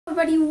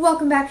everybody,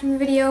 welcome back to the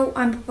video.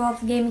 I'm Purple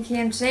from Gaming Key,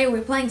 and today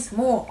we're playing some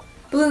more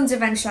Bloons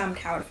Adventure Time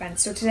Tower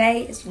Defense. So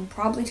today, as you can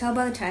probably tell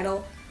by the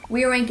title,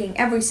 we are ranking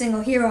every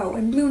single hero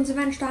in Bloons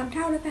Adventure Time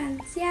Tower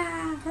Defense.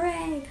 Yeah,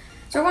 hooray!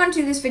 So I wanted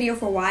to do this video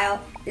for a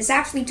while. This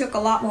actually took a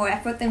lot more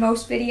effort than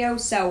most videos,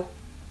 so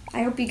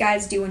I hope you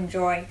guys do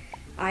enjoy.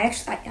 I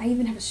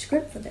even have a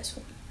script for this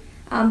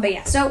one. But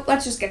yeah, so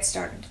let's just get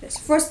started into this.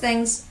 First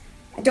things,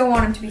 I don't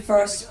want him to be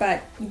first,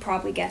 but you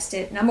probably guessed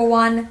it. Number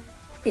one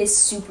is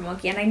Super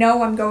Monkey, and I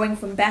know I'm going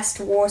from best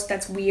to worst,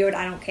 that's weird,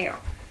 I don't care,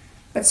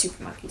 but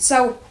Super Monkey.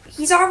 So,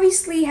 he's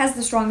obviously has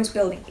the strongest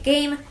build in the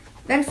game.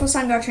 Vengeful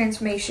Sun God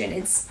transformation,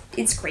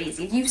 it's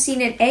crazy. If you've seen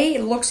it, A,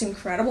 it looks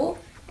incredible,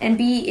 and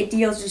B, it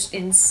deals just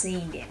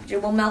insane damage.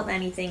 It will melt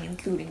anything,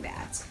 including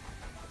bats.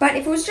 But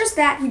if it was just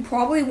that, he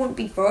probably wouldn't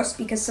be first,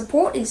 because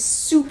support is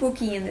super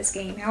key in this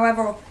game.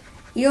 However,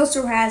 he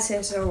also has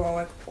his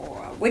heroic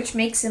aura, which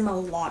makes him a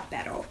lot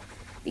better,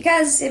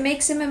 because it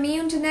makes him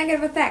immune to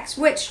negative effects,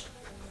 which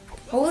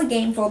whole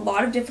game for a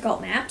lot of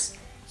difficult maps,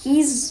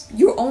 he's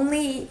your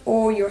only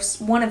or your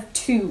one of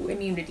two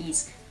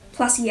immunities.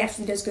 Plus he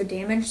actually does good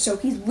damage, so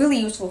he's really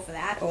useful for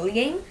that early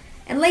game.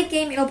 And late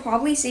game, it'll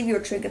probably save you a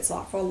trinket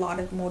slot for a lot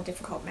of more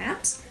difficult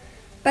maps.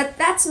 But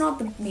that's not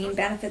the main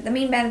benefit. The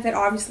main benefit,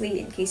 obviously,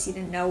 in case you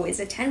didn't know,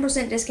 is a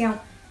 10% discount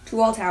to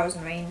all towers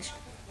in range.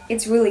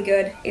 It's really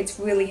good. It's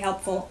really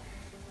helpful.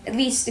 At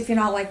least if you're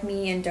not like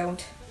me and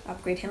don't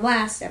upgrade him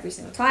last every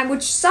single time,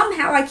 which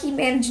somehow I keep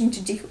managing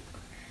to do.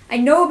 I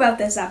know about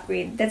this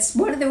upgrade. That's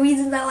one of the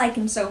reasons I like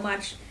him so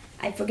much.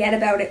 I forget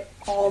about it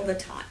all the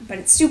time, but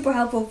it's super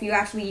helpful if you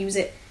actually use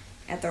it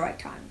at the right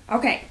time.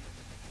 Okay,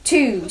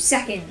 2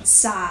 seconds,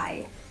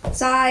 Sai.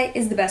 Sai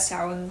is the best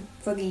tower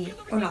for the,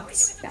 or not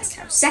the best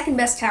tower, second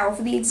best tower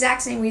for the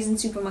exact same reason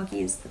Super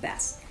Monkey is the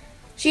best.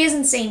 She has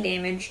insane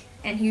damage,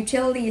 and her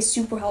utility is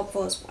super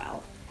helpful as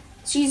well.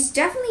 She's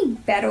definitely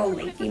better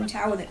late game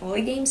tower than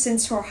early game,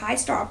 since her high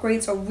star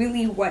upgrades are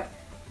really what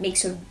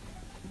makes her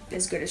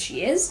as good as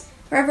she is.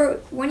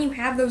 However, when you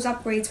have those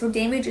upgrades, her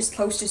damage is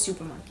close to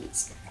Super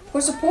Monkey's.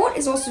 Her support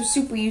is also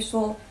super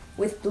useful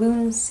with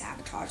Bloons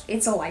Sabotage.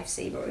 It's a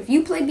lifesaver. If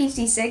you play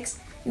BT6,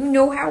 you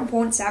know how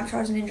important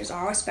Sabotage ninjas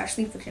are,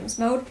 especially for Tim's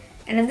mode,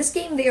 and in this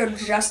game they are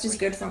just as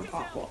good from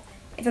pop wall.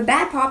 If a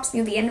bad pops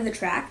near the end of the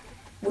track,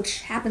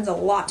 which happens a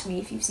lot to me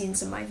if you've seen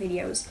some of my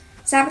videos,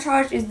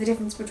 Sabotage is the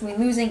difference between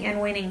losing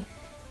and winning,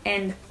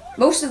 and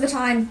most of the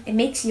time it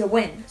makes you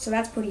win, so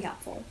that's pretty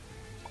helpful.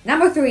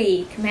 Number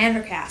 3,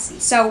 Commander Cassie.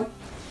 So,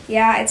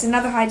 yeah, it's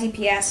another high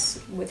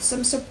DPS with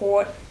some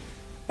support,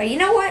 but you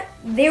know what?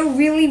 They're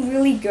really,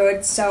 really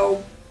good,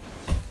 so,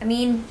 I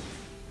mean,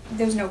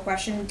 there's no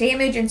question.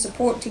 Damage and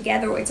support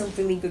together, it's a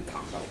really good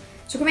combo.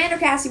 So Commander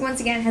Cassie, once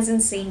again, has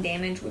insane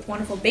damage, with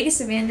one of her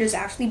biggest advantages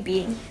actually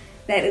being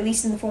that, at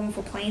least in the form of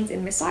her planes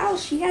and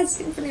missiles, she has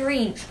infinite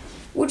range,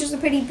 which is a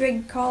pretty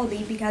big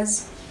quality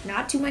because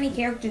not too many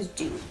characters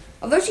do.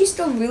 Although she's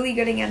still really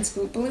good against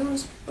group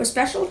balloons, her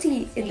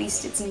specialty, at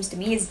least it seems to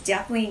me, is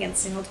definitely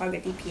against single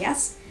target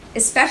DPS.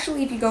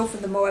 Especially if you go for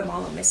the Moab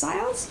Mono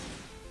missiles,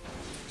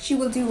 she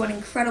will do an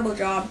incredible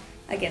job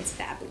against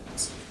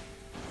baboons.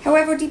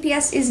 However,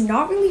 DPS is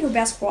not really her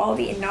best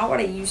quality and not what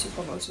I use her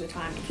for most of the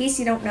time. In case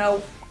you don't know,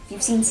 if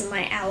you've seen some of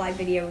my ally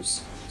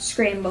videos,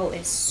 Scramble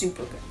is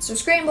super good. So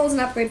Scramble is an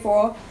upgrade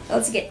for her that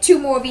lets you get 2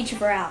 more of each of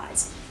her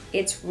allies.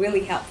 It's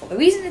really helpful. The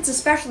reason it's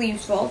especially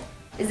useful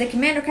is that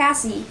Commander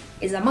Cassie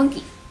is a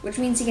monkey, which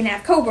means he can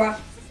have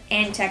Cobra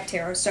and Tech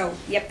Terror. So,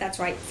 yep, that's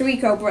right, 3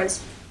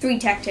 Cobras, 3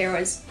 Tech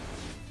Terrors.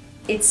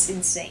 It's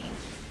insane.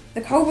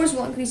 The Cobras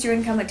will increase your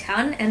income a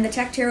ton, and the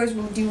Tech Terrors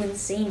will do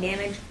insane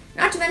damage.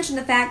 Not to mention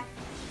the fact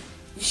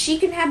she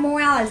can have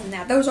more allies than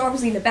that. Those are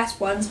obviously the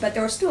best ones, but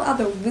there are still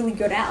other really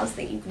good allies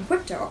that you can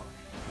equip to her.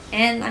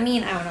 And, I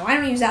mean, I don't know, I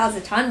don't use allies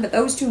a ton, but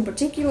those 2 in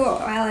particular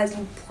are allies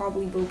you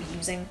probably will be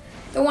using.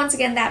 Though once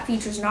again, that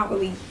feature's not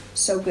really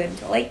so good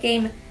until late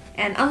game,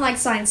 and unlike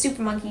Sai and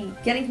Super Monkey,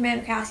 getting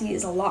Commander Cassie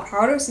is a lot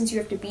harder since you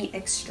have to beat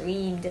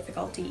extreme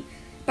difficulty.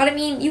 But I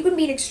mean, you can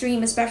beat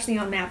extreme, especially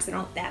on maps that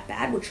aren't that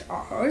bad, which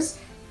are hers,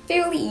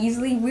 fairly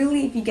easily.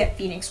 Really, if you get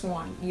Phoenix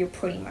 1, you're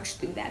pretty much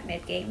through that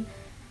mid-game.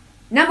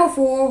 Number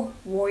 4,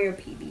 Warrior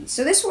PB.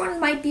 So this one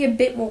might be a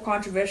bit more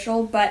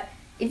controversial, but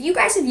if you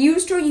guys have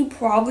used her, you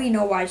probably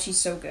know why she's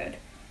so good.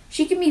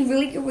 She can be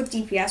really good with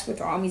DPS with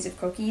her armies of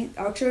cookie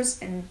archers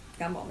and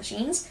gumball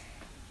machines,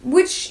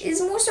 which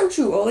is more so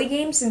true early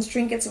game since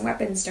trinkets and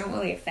weapons don't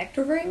really affect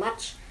her very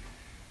much.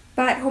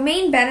 But her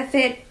main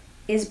benefit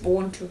is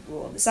Born to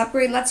Rule. This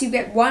upgrade lets you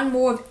get 1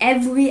 more of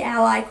every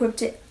ally equipped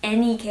to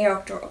any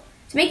character.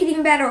 To make it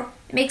even better,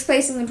 it makes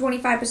placing them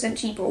 25%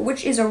 cheaper,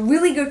 which is a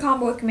really good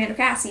combo with Commander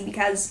Cassie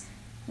because,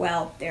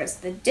 well, there's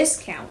the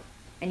discount.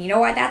 And you know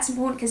why that's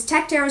important? Because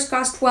Tech Terrors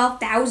cost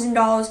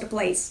 $12,000 to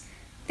place.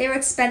 They're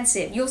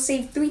expensive. You'll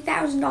save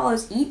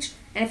 $3,000 each,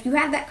 and if you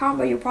have that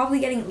combo, you're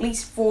probably getting at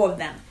least 4 of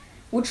them,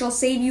 which will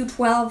save you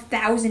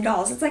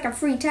 $12,000. It's like a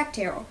free Tech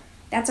Terror.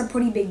 That's a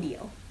pretty big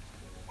deal.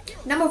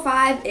 Number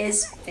 5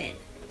 is Finn.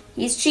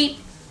 He's cheap,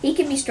 he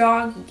can be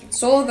strong, he can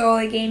solo the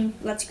early game,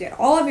 lets you get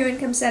all of your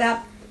income set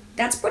up.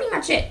 That's pretty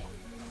much it.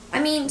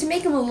 I mean, to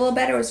make him a little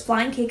better, his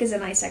flying kick is a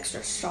nice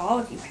extra stall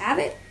if you have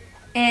it.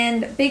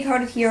 And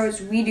big-hearted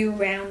heroes, redo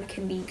round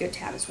can be good to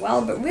have as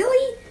well. But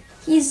really,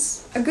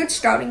 he's a good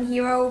starting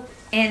hero.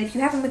 And if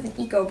you have him with an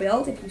eco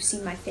build, if you've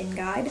seen my Finn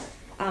guide,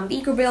 the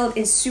eco build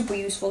is super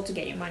useful to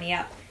get your money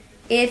up.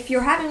 If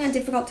you're having a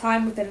difficult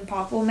time with an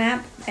impossible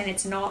map, and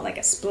it's not like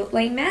a split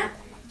lane map,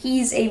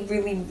 he's a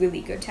really,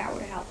 really good tower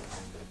to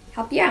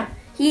help you out.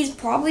 He's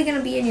probably going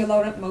to be in your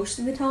loadout most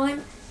of the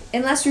time.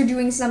 Unless you're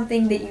doing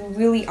something that you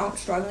really aren't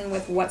struggling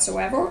with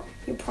whatsoever,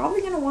 you're probably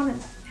going to want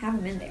to have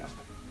him in there.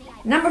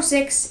 Number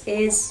 6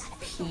 is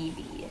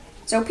PB.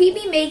 So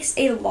PB makes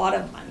a lot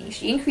of money.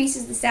 She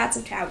increases the stats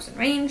of towers in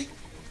range,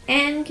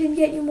 and can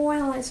get you more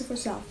allies of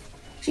herself.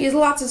 She has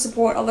lots of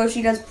support, although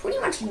she does pretty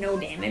much no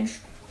damage.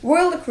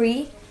 Royal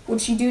Decree,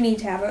 which you do need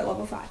to have her at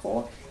level 5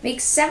 for,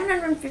 makes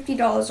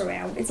 $750 a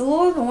round. It's a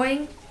little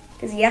annoying,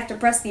 because you have to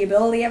press the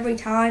ability every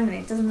time, and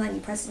it doesn't let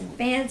you press it in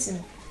advance,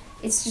 and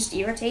it's just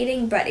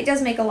irritating, but it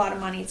does make a lot of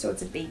money, so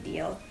it's a big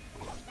deal.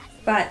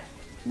 But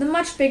the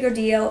much bigger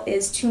deal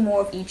is 2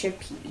 more of each of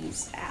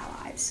PB's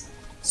allies.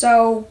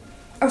 So,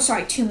 oh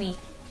sorry, 2Me.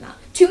 No,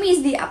 2Me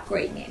is the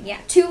upgrade name. Yeah,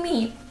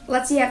 2Me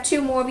lets you have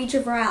 2 more of each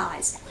of her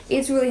allies.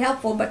 It's really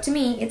helpful, but to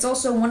me, it's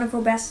also one of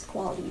her best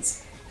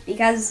qualities.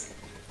 Because,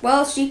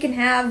 well, she can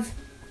have,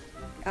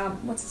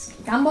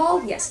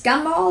 Gumball? Yes,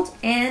 Gumball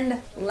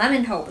and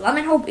Lemon Hope.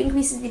 Lemon Hope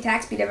increases the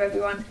attack speed of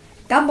everyone.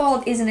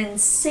 Gumball is an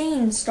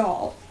insane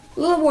stall. A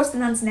little worse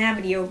than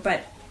Unsnabidio,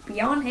 but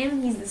beyond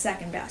him, he's the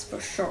second best for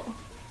sure.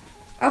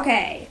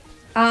 Okay,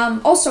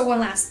 also one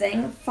last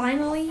thing.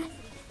 Finally,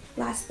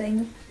 last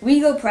thing.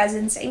 Regal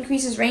Presence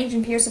increases range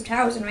and pierce of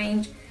towers in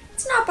range.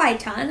 It's not by a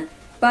ton,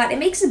 but it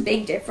makes a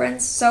big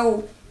difference.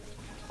 So,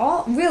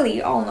 all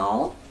in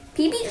all,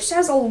 PB just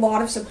has a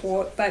lot of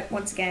support, but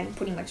once again,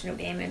 pretty much no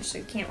damage, so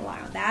you can't rely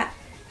on that.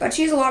 But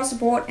she has a lot of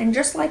support, and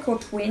just like her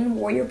twin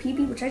Warrior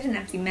PB, which I didn't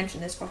actually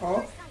mention this for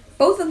her,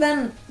 both of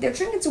them, their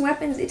trinkets and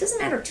weapons, it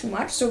doesn't matter too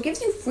much, so it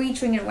gives you free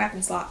trinket and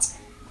weapon slots,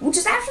 which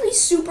is actually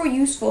super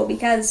useful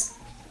because,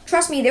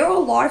 trust me, there are a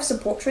lot of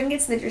support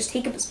trinkets that just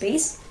take up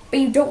space, but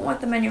you don't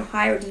want them on your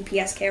higher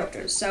DPS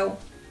characters. So,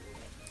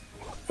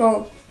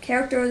 for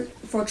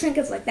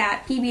trinkets like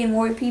that, PB and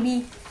Warrior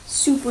PB,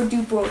 super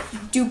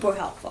duper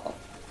helpful.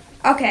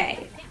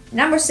 Okay,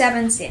 number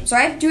 7, Sam. So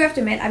I do have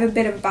to admit, I have a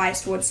bit of a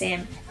bias towards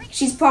Sam.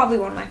 She's probably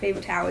one of my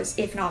favorite towers,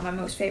 if not my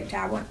most favorite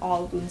tower in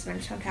all of Bloons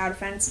Adventure Time Tower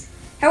Defense.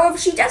 However,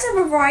 she does have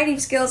a variety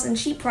of skills and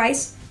cheap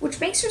price, which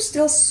makes her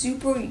still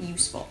super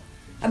useful.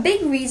 A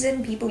big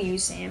reason people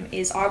use Sam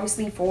is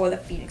obviously for the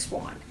Phoenix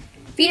Wand.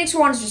 Phoenix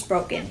Wand is just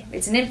broken.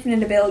 It's an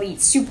infinite ability,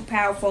 it's super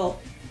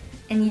powerful,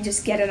 and you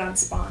just get it on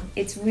spawn.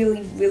 It's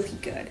really, really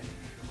good.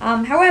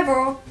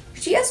 However,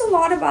 she has a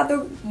lot of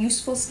other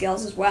useful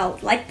skills as well,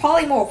 like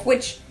Polymorph,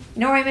 which, you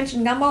know I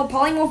mentioned Gumball?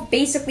 Polymorph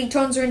basically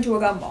turns her into a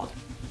Gumball.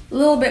 A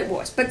little bit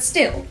worse, but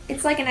still,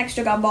 it's like an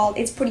extra Gumball.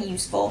 It's pretty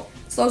useful.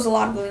 Slows a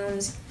lot of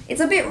balloons. It's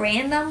a bit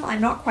random.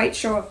 I'm not quite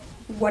sure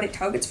what it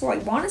targets for. I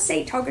want to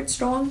say target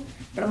strong,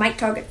 but it might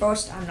target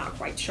first. I'm not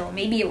quite sure.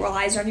 Maybe it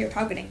relies on your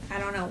targeting. I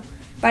don't know.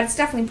 But it's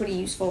definitely pretty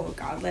useful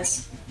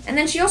regardless. And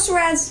then she also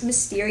has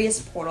Mysterious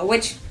Portal,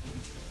 which,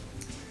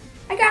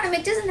 I gotta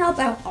admit, doesn't help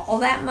out all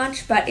that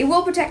much, but it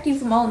will protect you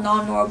from all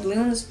non-Nora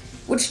balloons,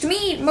 which to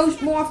me,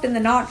 more often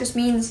than not, just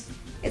means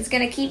it's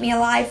gonna keep me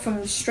alive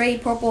from stray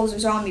purples or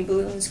zombie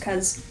balloons,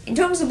 because in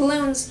terms of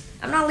balloons,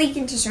 I'm not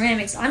leaking to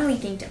ceramics, I'm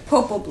leaking to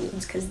purple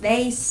balloons, because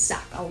they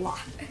suck a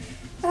lot.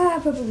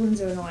 Purple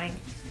balloons are annoying.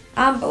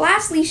 But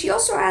lastly, she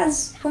also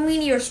has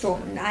Meteor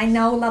Storm. I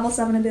know, level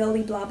 7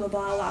 ability, blah blah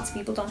blah, lots of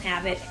people don't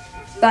have it,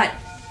 but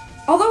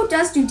although it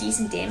does do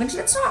decent damage,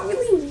 that's not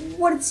really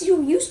what it's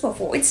useful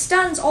for. It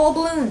stuns all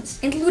balloons,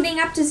 including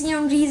up to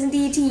ZMGs and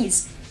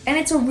DETs, and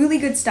it's a really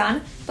good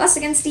stun. Plus,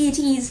 against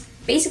DETs,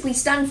 basically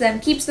stuns them,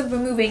 keeps them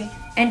from moving,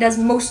 and does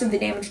most of the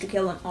damage to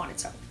kill them on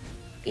its own.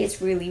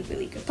 It's really,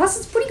 really good. Plus,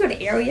 it's pretty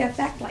good area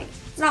effect. Like,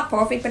 it's not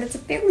perfect, but it's a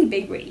fairly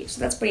big radius,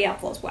 so that's pretty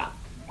helpful as well.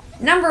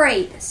 Number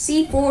 8,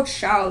 C4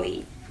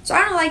 Charlie. So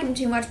I don't like him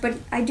too much, but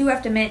I do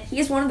have to admit, he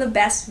is one of the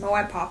best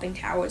Moab popping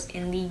towers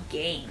in the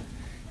game.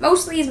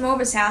 Mostly his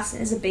Moab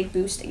Assassin is a big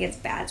boost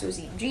against Bads or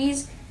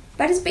ZMGs,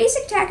 but his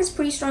basic attack is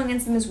pretty strong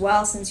against them as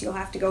well, since you'll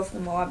have to go for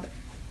the Moab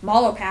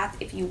Mauler path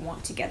if you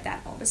want to get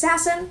that Moab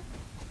Assassin.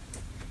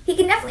 He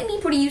can definitely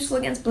be pretty useful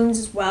against Bloons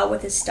as well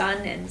with his stun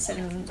and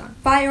setting Bloons on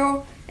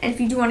fire, and if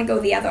you do want to go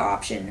the other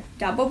option,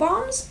 double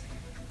bombs.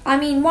 I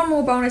mean, one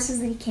more bonus is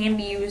that he can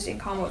be used in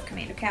combo with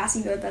Commander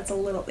Cassie, but that's a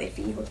little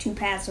iffy. Or 2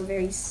 paths are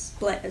very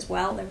split as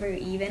well, they're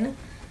very even.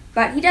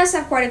 But he does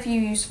have quite a few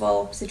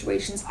useful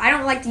situations. I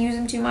don't like to use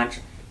him too much.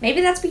 Maybe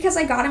that's because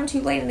I got him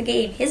too late in the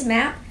game. His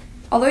map,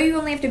 although you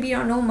only have to beat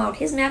on normal mode,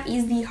 his map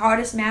is the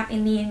hardest map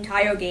in the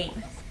entire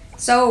game.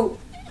 So,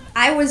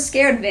 I was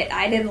scared of it.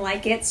 I didn't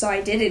like it, so I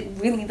did it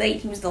really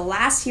late. He was the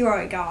last hero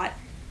I got.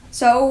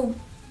 So,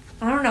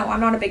 I don't know. I'm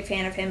not a big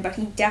fan of him, but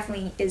he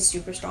definitely is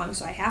super strong,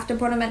 so I have to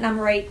put him at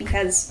number 8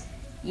 because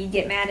you'd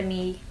get mad at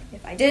me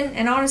if I didn't,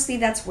 and honestly,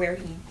 that's where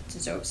he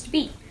deserves to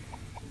be.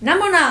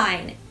 Number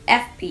 9,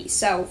 FP.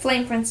 So,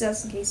 Flame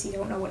Princess, in case you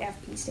don't know what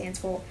FP stands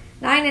for.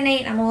 9 and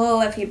 8, I'm a little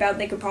iffy about.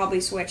 They could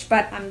probably switch,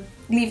 but I'm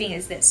leaving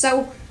as this.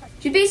 So,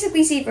 she's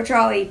basically C for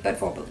Charlie, but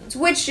for Bloons,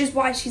 which is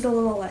why she's a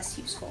little less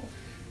useful.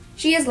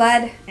 She is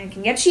lead and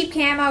can get cheap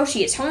camo.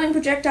 She has homing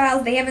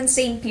projectiles. They have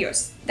insane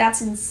pierce.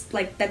 That's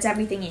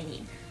everything you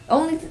need.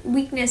 Only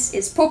weakness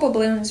is purple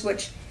balloons,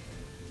 which,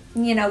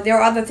 you know, there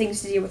are other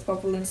things to deal with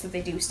purple balloons that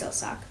they do still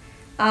suck.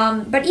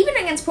 But even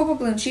against purple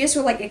balloons, she has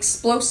her like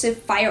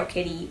explosive fire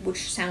kitty,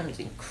 which sounds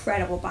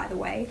incredible, by the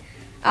way.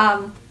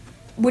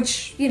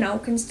 Which, you know,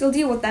 can still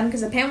deal with them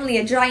because apparently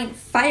a giant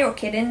fire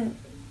kitten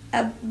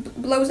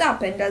blows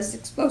up and does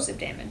explosive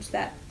damage.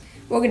 That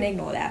we're gonna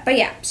ignore that. But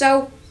yeah,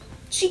 so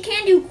she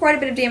can do quite a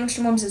bit of damage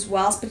to mobs as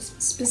well,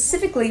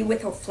 specifically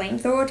with her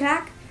flamethrower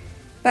attack.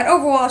 But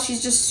overall,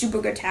 she's just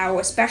super good tower,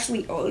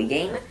 especially early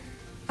game.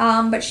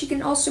 But she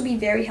can also be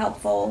very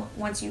helpful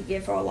once you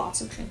give her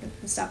lots of trinkets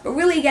and stuff. But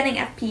really getting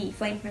FP,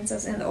 Flame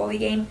Princess, in the early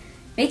game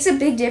makes a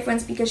big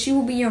difference because she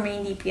will be your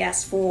main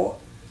DPS for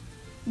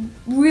a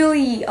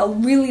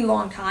really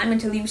long time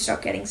until you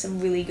start getting some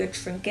really good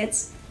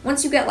trinkets.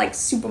 Once you get like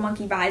Super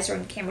Monkey Visor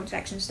and Camo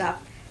Detection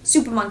stuff,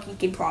 Super Monkey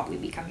can probably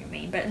become your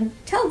main. But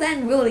until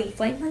then, really,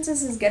 Flame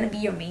Princess is going to be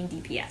your main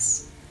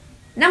DPS.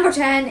 Number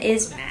 10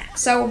 is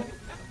Max. So,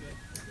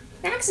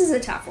 Max is a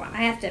tough one,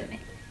 I have to admit.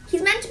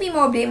 He's meant to be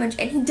mob damage,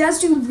 and he does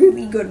do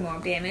really good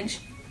mob damage,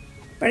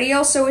 but he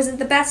also isn't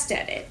the best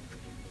at it.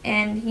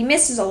 And he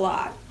misses a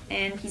lot,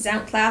 and he's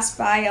outclassed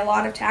by a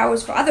lot of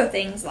towers for other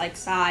things like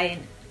Psy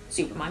and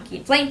Super Monkey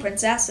and Flame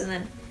Princess, and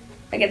then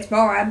against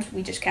Moabs,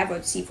 we just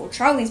covered C4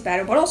 Charlie's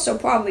better, but also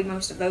probably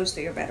most of those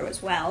three are better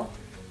as well.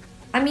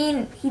 I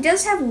mean, he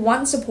does have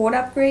one support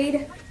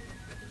upgrade,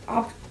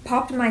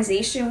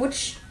 optimization,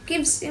 which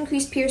gives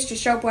increased pierce to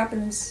sharp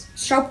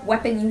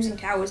weapon using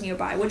towers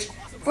nearby, which,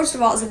 first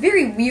of all, is a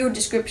very weird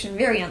description,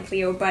 very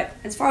unclear, but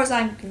as far as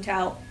I can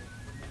tell,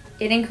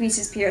 it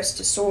increases pierce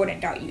to sword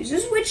and dart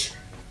users, which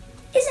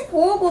isn't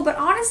horrible, but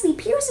honestly,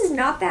 pierce is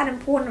not that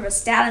important of a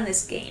stat in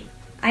this game.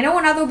 I know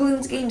in other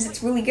Bloons games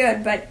it's really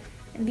good, but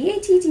in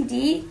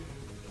BATTD,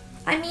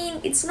 I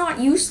mean, it's not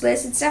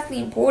useless, it's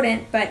definitely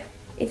important, but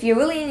if you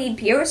really need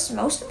pierce,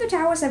 most of the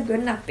towers have good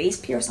enough base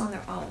pierce on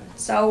their own,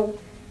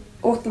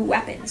 or through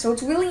weapons, so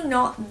it's really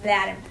not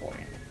that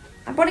important.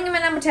 I'm putting him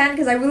at number 10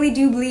 because I really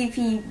do believe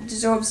he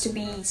deserves to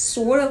be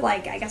sort of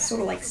like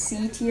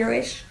C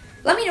tier-ish.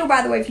 Let me know,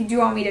 by the way, if you do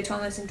want me to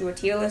turn this into a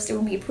tier list. It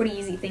would be a pretty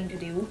easy thing to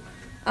do.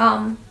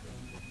 But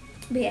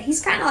yeah,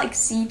 he's kind of like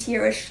C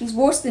tier-ish. He's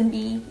worse than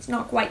B. He's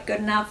not quite good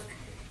enough.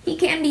 He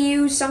can be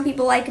used. Some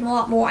people like him a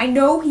lot more. I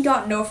know he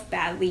got nerfed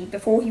badly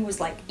before he was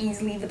like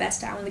easily the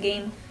best tower in the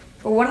game.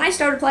 But when I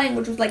started playing,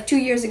 which was like 2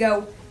 years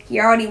ago,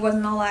 he already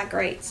wasn't all that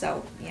great.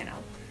 So, you know.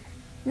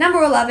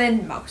 Number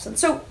 11, Marceline.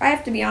 So, I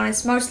have to be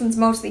honest, Marceline's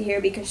mostly here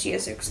because she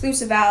is her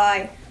exclusive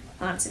ally,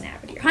 Hansen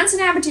Abadir.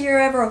 Hansen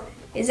Abadir, however,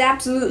 is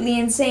absolutely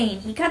insane.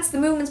 He cuts the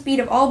movement speed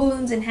of all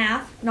balloons in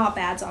half. Not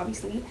bads,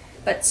 obviously,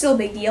 but still a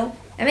big deal.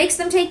 And makes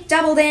them take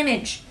double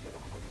damage.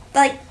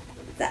 Like,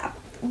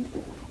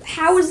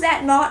 how is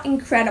that not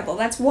incredible?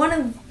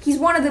 He's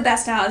one of the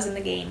best allies in the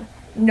game,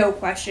 no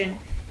question.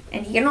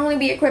 And he can only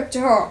be equipped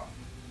to her.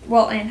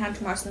 Well, and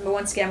Hunter Marceline, but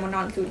once again, we're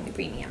not including the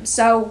premium.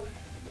 So,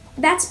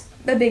 that's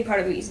a big part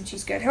of the reason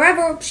she's good.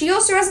 However, she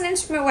also has an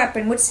instrument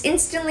weapon, which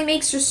instantly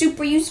makes her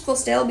super useful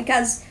still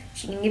because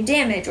she can give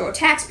damage, or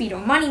attack speed, or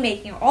money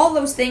making, or all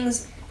those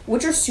things,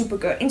 which are super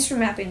good.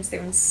 Instrument weapons,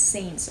 they're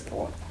insane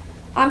support.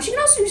 She can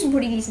also do some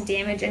pretty decent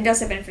damage, and does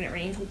have infinite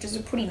range, which is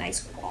a pretty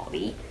nice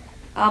quality.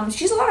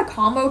 She has a lot of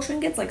combo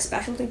trinkets, like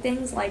specialty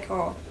things, like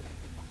her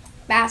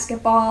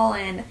basketball,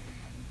 and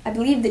I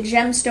believe the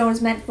gemstone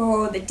is meant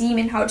for her, the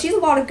demon heart. She has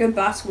a lot of good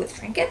buffs with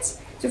trinkets.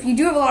 So if you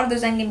do have a lot of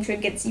those endgame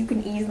trinkets, you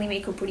can easily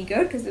make her pretty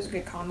good because there's a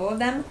good combo of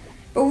them.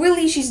 But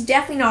really, she's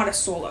definitely not a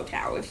solo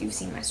tower if you've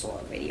seen my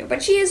solo video.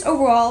 But she is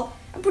overall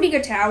a pretty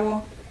good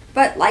tower.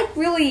 But like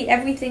really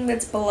everything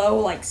that's below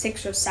like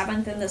 6th or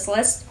 7th in this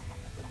list,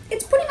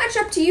 it's pretty much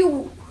up to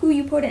you who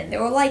you put in.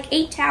 There were like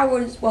 8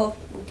 towers, well,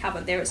 we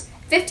covered there's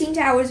 15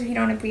 towers if you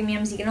don't have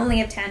premiums. You can only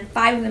have 10,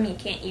 5 of them you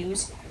can't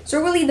use.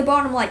 So really the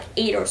bottom like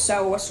 8 or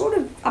so are sort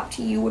of up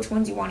to you which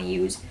ones you want to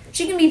use.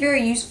 She can be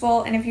very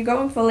useful, and if you're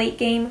going for late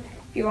game,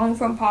 if you're going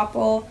from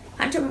Popple,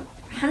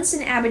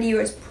 Hansen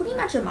Abadir is pretty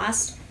much a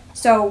must,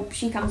 so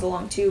she comes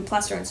along too,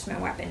 plus her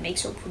instrument weapon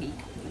makes her pretty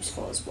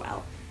useful as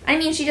well. I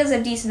mean, she does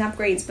have decent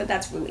upgrades, but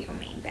that's really her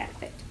main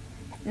benefit.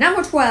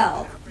 Number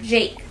 12,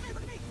 Jake.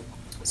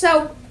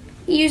 So,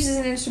 he uses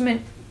an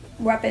instrument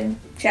weapon,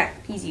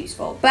 check, he's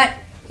useful, but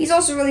he's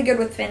also really good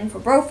with Finn for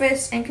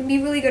Brofist, and can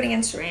be really good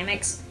against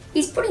ceramics.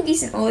 He's pretty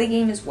decent early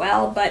game as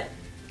well, but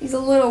he's a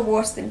little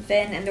worse than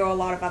Finn, and there are a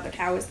lot of other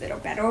towers that are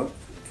better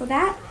for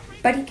that.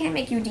 But he can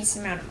make you a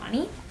decent amount of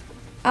money.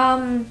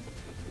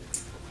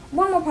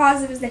 One more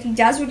positive is that he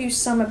does reduce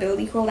some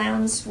ability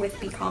cooldowns with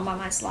Become by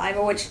My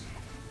Saliva, which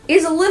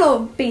is a little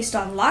based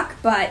on luck,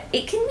 but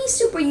it can be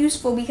super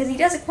useful because he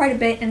does it quite a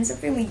bit and it's a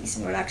fairly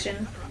decent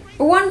reduction.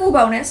 But one more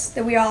bonus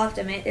that we all have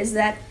to admit is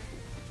that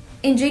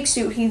in Jake's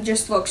suit, he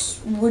just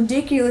looks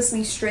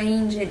ridiculously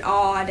strange and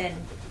odd, and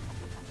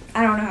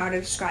I don't know how to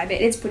describe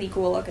it. It's pretty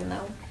cool looking,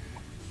 though.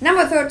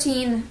 Number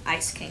 13,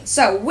 Ice King.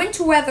 So,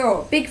 winter weather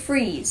or big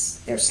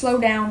freeze, they're slow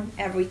down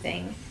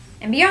everything.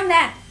 And beyond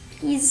that,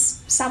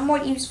 he's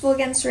somewhat useful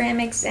against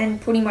ceramics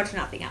and pretty much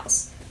nothing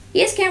else.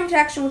 He has camera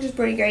protection, which is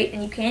pretty great,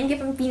 and you can give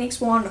him Phoenix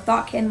Wand or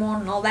Thought Cannon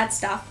Wand and all that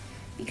stuff.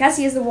 Because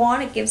he has the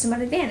wand, it gives him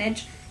an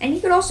advantage, and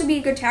he could also be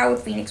a good tower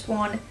with Phoenix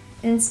Wand,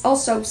 and it's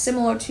also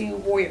similar to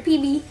Warrior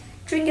PB.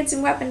 Trinkets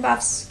and weapon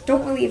buffs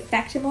don't really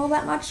affect him all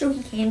that much, so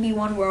he can be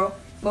one where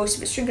most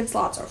of his trinket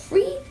slots are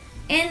free,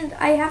 and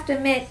I have to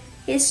admit,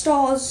 his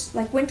stalls,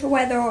 like Winter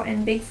Weather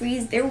and Big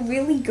Freeze, they're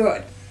really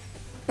good.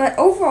 But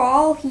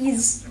overall,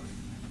 he's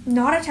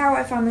not a tower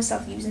I find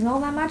myself using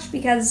all that much,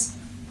 because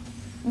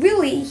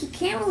really, he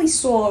can't really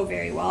solo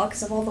very well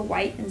because of all the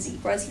white and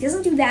zebras. He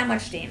doesn't do that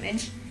much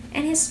damage,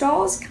 and his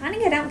stalls kind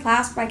of get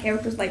outclassed by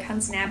characters like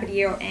Hunt's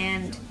Nabadeer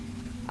and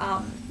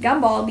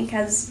Gumball,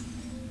 because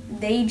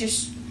they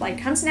just, like,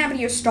 Hunt's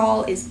Nabadier's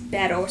stall is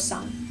better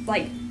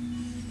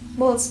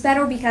it's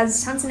better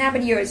because Hunt's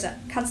Nabadeer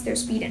cuts their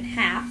speed in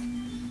half.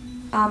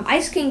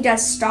 Ice King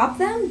does stop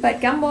them,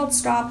 but Gumball's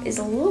stop is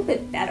a little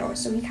bit better,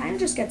 so he kind of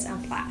just gets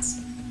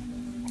outclassed.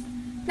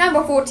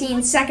 Number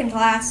 14, second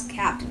class,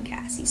 Captain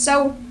Cassie.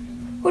 So,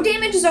 her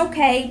damage is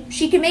okay.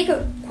 She can make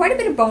quite a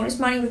bit of bonus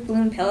money with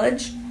Balloon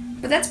Pillage,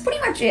 but that's pretty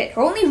much it.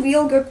 Her only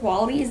real good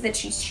quality is that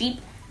she's cheap,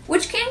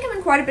 which can come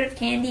in quite a bit of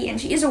candy, and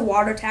she is a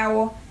water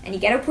tower, and you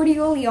get her pretty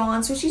early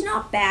on, so she's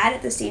not bad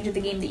at the stage of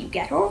the game that you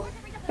get her,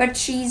 but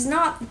she's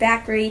not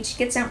that great. She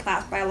gets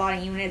outclassed by a lot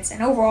of units,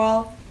 and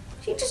overall,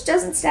 she just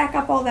doesn't stack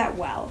up all that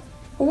well.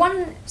 Her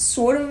one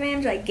sort of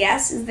advantage, I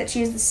guess, is that she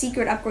has the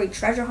secret upgrade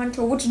Treasure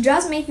Hunter, which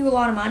does make you a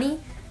lot of money,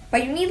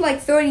 but you need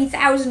like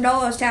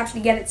 $30,000 to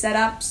actually get it set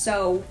up,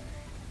 so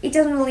it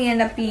doesn't really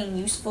end up being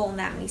useful in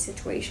that many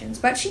situations.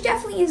 But she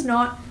definitely is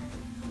not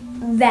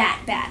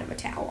that bad of a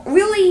tower.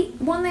 Really,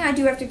 one thing I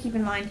do have to keep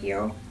in mind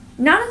here,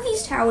 none of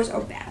these towers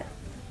are bad.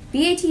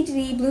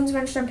 BATTD, Bloons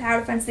Adventure Time Tower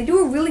Defense, they do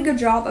a really good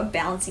job of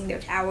balancing their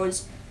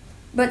towers,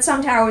 but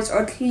some towers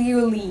are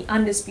clearly,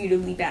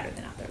 undisputably better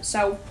than others.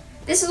 So,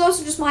 this is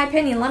also just my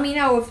opinion. Let me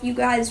know if you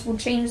guys will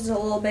change this a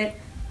little bit.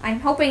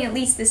 I'm hoping at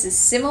least this is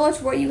similar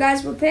to what you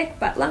guys would pick,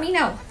 but let me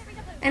know.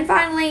 And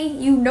finally,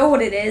 you know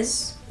what it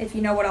is, if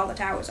you know what all the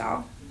towers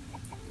are.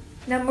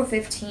 Number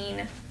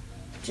 15,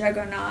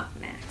 Juggernaut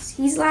Max.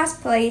 He's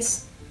last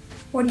place.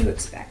 What do you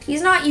expect?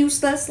 He's not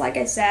useless, like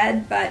I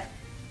said, but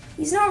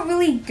he's not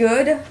really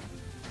good.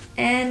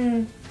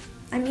 And,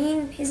 I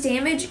mean, his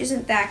damage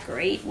isn't that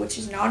great, which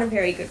is not a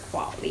very good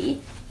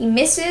quality. He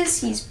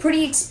misses, he's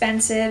pretty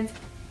expensive.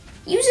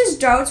 He uses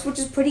darts, which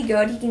is pretty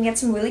good. He can get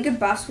some really good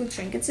buffs with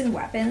trinkets and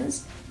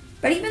weapons.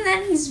 But even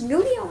then, he's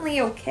really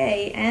only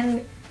okay,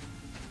 and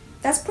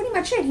that's pretty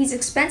much it. He's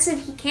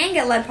expensive. He can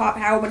get lead pop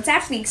power, but it's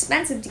actually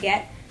expensive to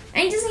get.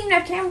 And he doesn't even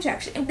have camera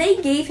protection. If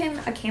they gave him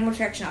a camera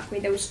protection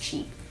upgrade that was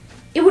cheap,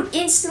 it would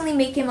instantly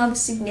make him a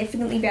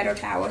significantly better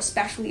tower,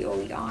 especially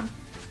early on.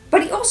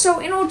 But he also,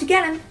 in order to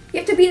get him, you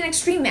have to beat an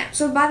extreme map.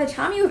 So by the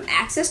time you have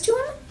access to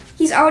him,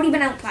 he's already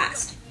been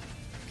outclassed.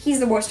 He's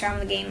the worst tower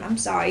in the game. I'm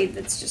sorry,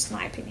 that's just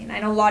my opinion.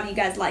 I know a lot of you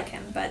guys like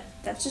him, but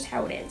that's just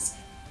how it is.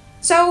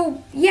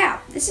 So,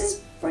 yeah, this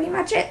is pretty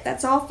much it.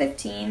 That's all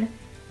 15.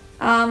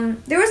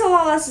 There is a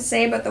lot less to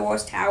say about the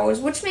worst towers,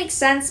 which makes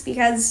sense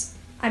because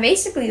I'm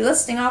basically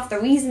listing off the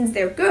reasons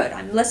they're good.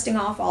 I'm listing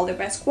off all their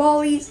best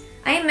qualities.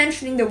 I am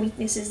mentioning their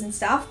weaknesses and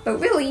stuff, but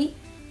really,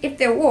 if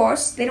they're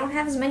worse, they don't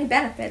have as many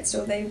benefits,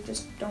 so they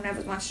just don't have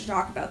as much to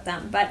talk about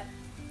them. But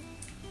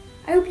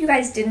I hope you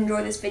guys did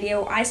enjoy this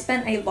video. I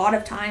spent a lot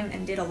of time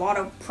and did a lot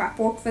of prep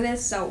work for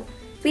this, so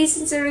please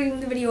consider giving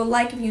the video a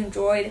like if you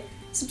enjoyed.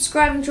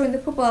 Subscribe and join the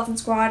Purple Elephant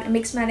Squad. It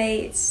makes my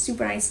day. It's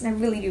super nice, and I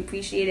really do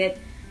appreciate it.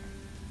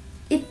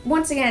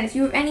 Once again, if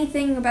you have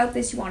anything about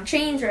this you want to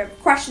change or have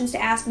questions to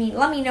ask me,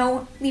 let me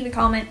know. Leave a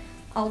comment.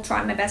 I'll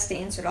try my best to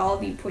answer to all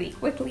of you pretty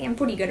quickly. I'm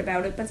pretty good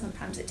about it, but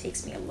sometimes it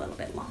takes me a little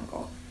bit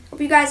longer. Hope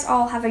you guys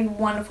all have a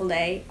wonderful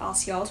day. I'll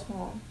see y'all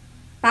tomorrow.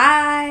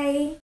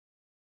 Bye!